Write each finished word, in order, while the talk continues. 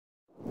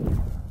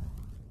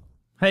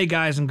Hey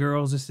guys and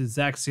girls, this is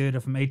Zack Psioda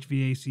from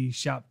HVAC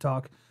Shop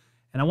Talk,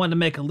 and I wanted to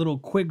make a little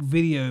quick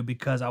video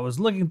because I was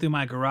looking through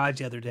my garage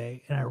the other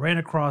day and I ran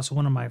across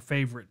one of my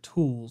favorite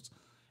tools.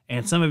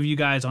 And some of you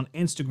guys on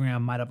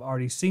Instagram might have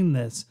already seen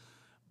this,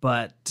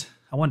 but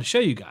I wanted to show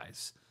you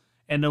guys.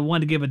 And I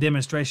wanted to give a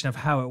demonstration of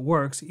how it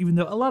works, even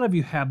though a lot of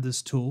you have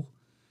this tool,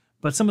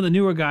 but some of the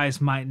newer guys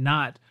might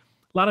not.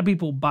 A lot of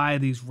people buy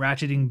these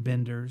ratcheting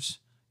benders.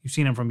 You've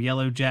seen them from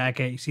Yellow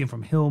Jacket, you see them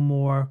from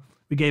Hillmore.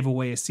 We gave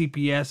away a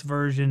CPS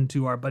version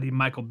to our buddy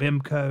Michael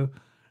Bimco.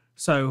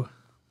 So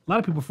a lot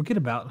of people forget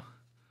about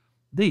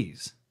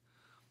these.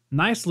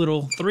 Nice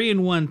little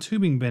 3-in-1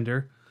 tubing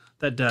bender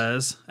that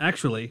does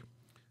actually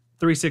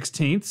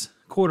 3/16,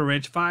 1/4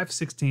 inch,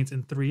 5/16,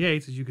 and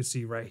 3/8, as you can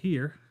see right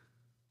here.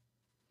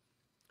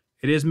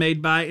 It is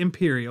made by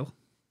Imperial.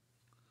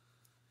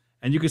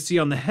 And you can see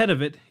on the head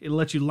of it, it'll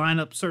let you line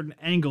up certain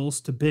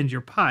angles to bend your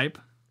pipe.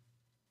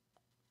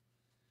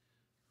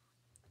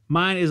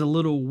 Mine is a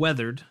little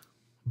weathered,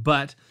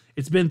 but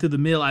it's been through the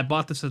mill. I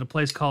bought this at a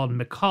place called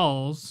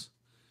McCall's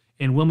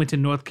in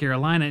Wilmington, North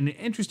Carolina. And the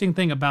interesting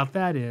thing about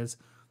that is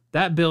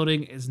that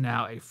building is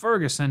now a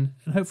Ferguson,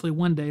 and hopefully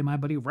one day my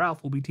buddy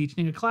Ralph will be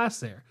teaching a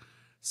class there.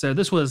 So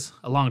this was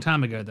a long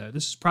time ago, though.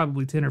 This is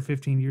probably 10 or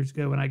 15 years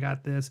ago when I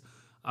got this.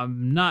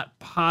 I'm not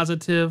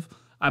positive.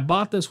 I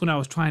bought this when I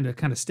was trying to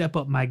kind of step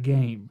up my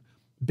game,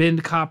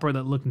 bend copper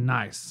that looked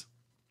nice.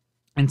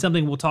 And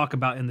something we'll talk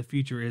about in the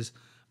future is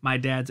my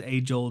dad's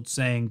age-old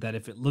saying that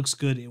if it looks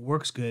good, it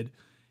works good.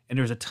 And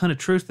there's a ton of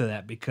truth to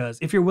that, because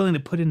if you're willing to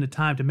put in the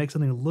time to make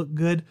something look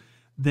good,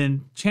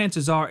 then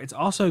chances are it's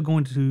also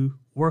going to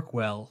work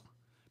well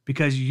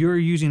because you're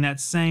using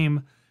that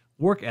same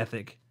work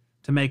ethic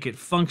to make it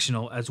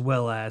functional as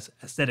well as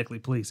aesthetically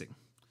pleasing.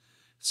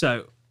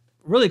 So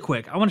really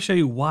quick, I want to show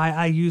you why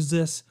I use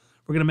this.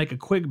 We're going to make a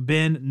quick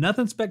bend,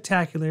 nothing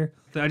spectacular.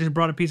 I just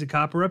brought a piece of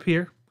copper up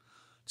here.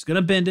 Just going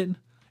to bend it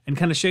and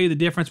kind of show you the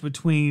difference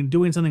between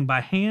doing something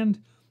by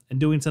hand and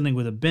doing something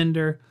with a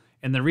bender,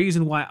 and the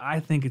reason why I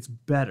think it's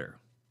better.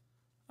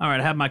 All right,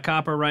 I have my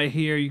copper right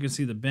here. You can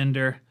see the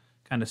bender,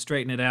 kind of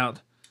straighten it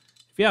out.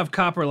 If you have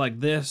copper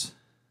like this,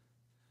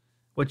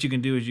 what you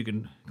can do is you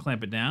can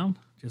clamp it down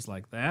just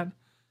like that,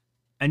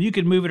 and you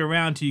can move it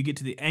around till you get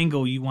to the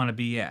angle you want to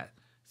be at.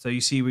 So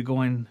you see we're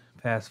going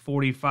past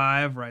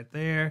 45 right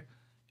there,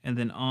 and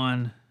then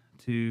on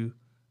to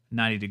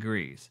 90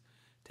 degrees.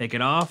 Take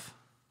it off.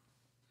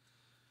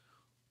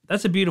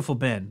 That's a beautiful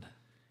bend.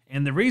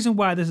 And the reason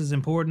why this is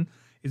important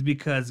is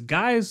because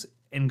guys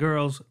and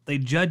girls, they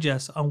judge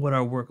us on what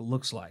our work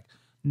looks like,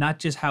 not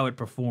just how it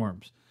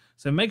performs.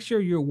 So make sure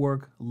your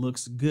work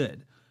looks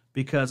good,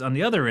 because on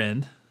the other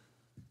end,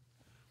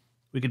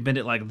 we can bend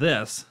it like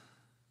this.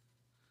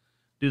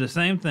 Do the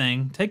same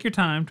thing. Take your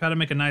time. Try to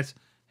make a nice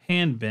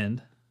hand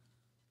bend.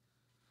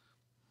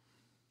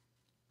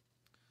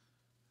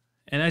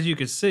 And as you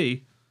can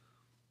see,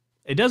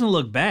 it doesn't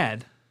look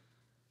bad,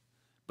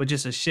 but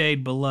just a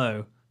shade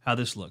below how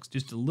this looks.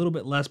 Just a little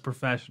bit less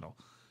professional.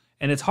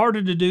 And it's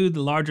harder to do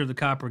the larger the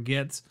copper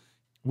gets.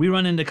 We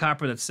run into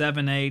copper that's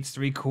 7/8,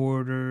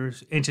 3/4,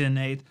 1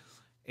 1/8,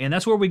 and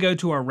that's where we go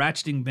to our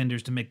ratcheting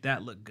benders to make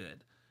that look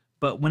good.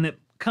 But when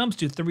it comes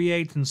to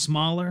 3/8 and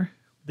smaller,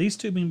 these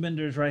tubing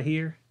benders right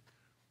here,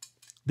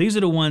 these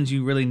are the ones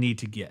you really need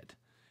to get.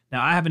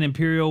 Now, I have an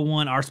Imperial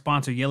one. Our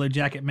sponsor, Yellow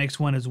Jacket, makes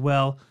one as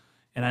well.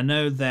 And I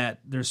know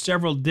that there's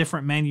several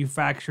different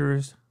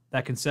manufacturers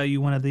that can sell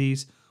you one of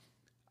these.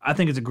 I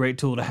think it's a great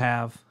tool to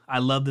have. I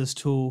love this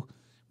tool.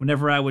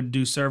 Whenever I would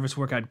do service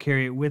work, I'd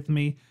carry it with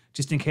me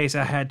just in case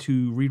I had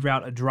to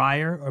reroute a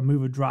dryer or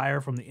move a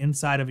dryer from the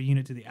inside of a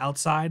unit to the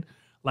outside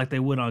like they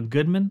would on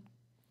Goodman.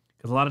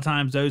 Because a lot of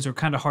times those are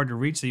kind of hard to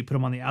reach, so you put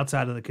them on the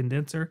outside of the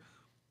condenser.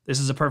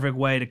 This is a perfect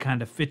way to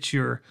kind of fit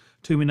your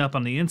tubing up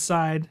on the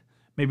inside,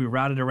 maybe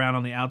route it around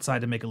on the outside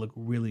to make it look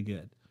really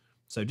good.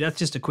 So that's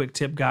just a quick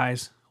tip,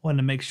 guys. I wanted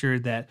to make sure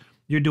that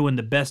you're doing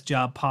the best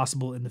job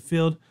possible in the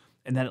field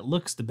and that it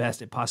looks the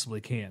best it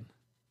possibly can.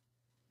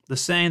 The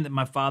saying that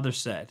my father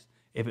said,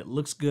 if it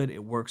looks good,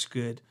 it works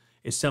good,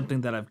 is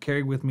something that I've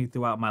carried with me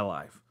throughout my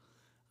life.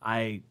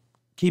 I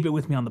keep it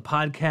with me on the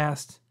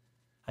podcast.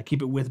 I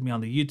keep it with me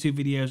on the YouTube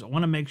videos. I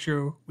want to make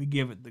sure we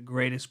give it the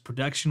greatest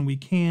production we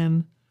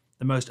can,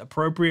 the most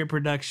appropriate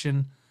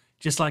production.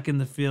 Just like in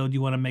the field, you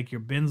want to make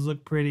your bends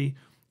look pretty.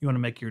 You want to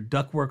make your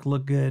ductwork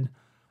look good.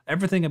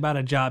 Everything about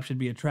a job should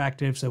be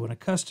attractive, so when a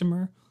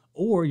customer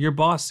or your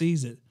boss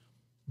sees it,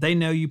 they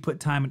know you put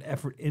time and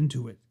effort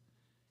into it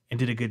and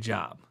did a good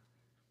job.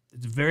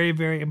 It's very,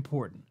 very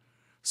important.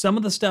 Some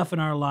of the stuff in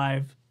our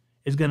life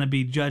is going to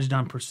be judged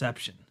on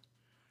perception.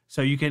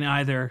 So you can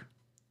either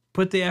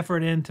put the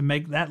effort in to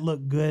make that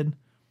look good,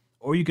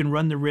 or you can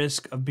run the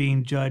risk of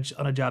being judged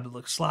on a job that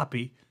looks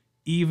sloppy,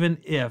 even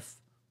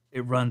if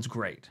it runs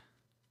great.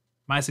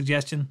 My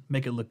suggestion,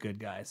 make it look good,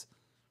 guys.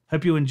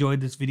 Hope you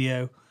enjoyed this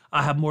video.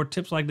 I'll have more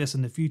tips like this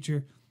in the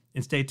future,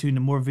 and stay tuned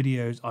to more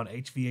videos on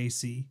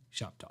HVAC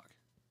Shop Talk.